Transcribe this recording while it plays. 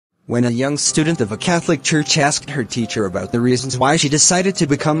when a young student of a Catholic church asked her teacher about the reasons why she decided to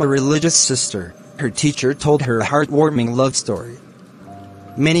become a religious sister, her teacher told her a heartwarming love story.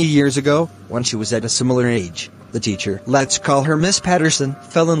 Many years ago, when she was at a similar age, the teacher, let's call her Miss Patterson,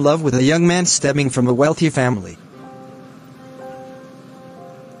 fell in love with a young man stemming from a wealthy family.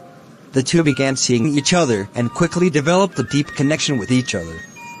 The two began seeing each other and quickly developed a deep connection with each other.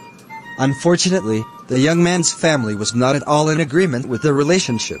 Unfortunately, the young man's family was not at all in agreement with the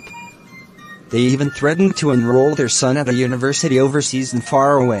relationship. They even threatened to enroll their son at a university overseas and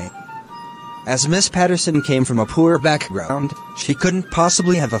far away. As Miss Patterson came from a poor background, she couldn't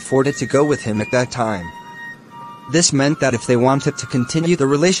possibly have afforded to go with him at that time. This meant that if they wanted to continue the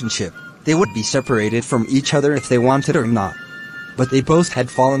relationship, they would be separated from each other if they wanted or not. But they both had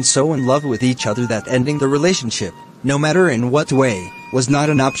fallen so in love with each other that ending the relationship, no matter in what way, was not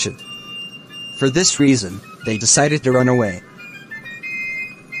an option. For this reason, they decided to run away.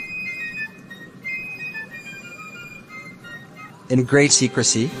 In great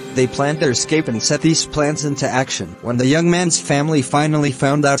secrecy, they planned their escape and set these plans into action when the young man's family finally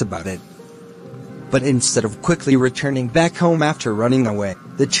found out about it. But instead of quickly returning back home after running away,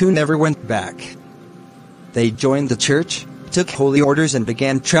 the two never went back. They joined the church, took holy orders and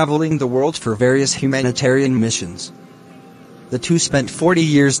began traveling the world for various humanitarian missions. The two spent 40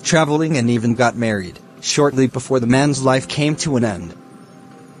 years traveling and even got married, shortly before the man's life came to an end.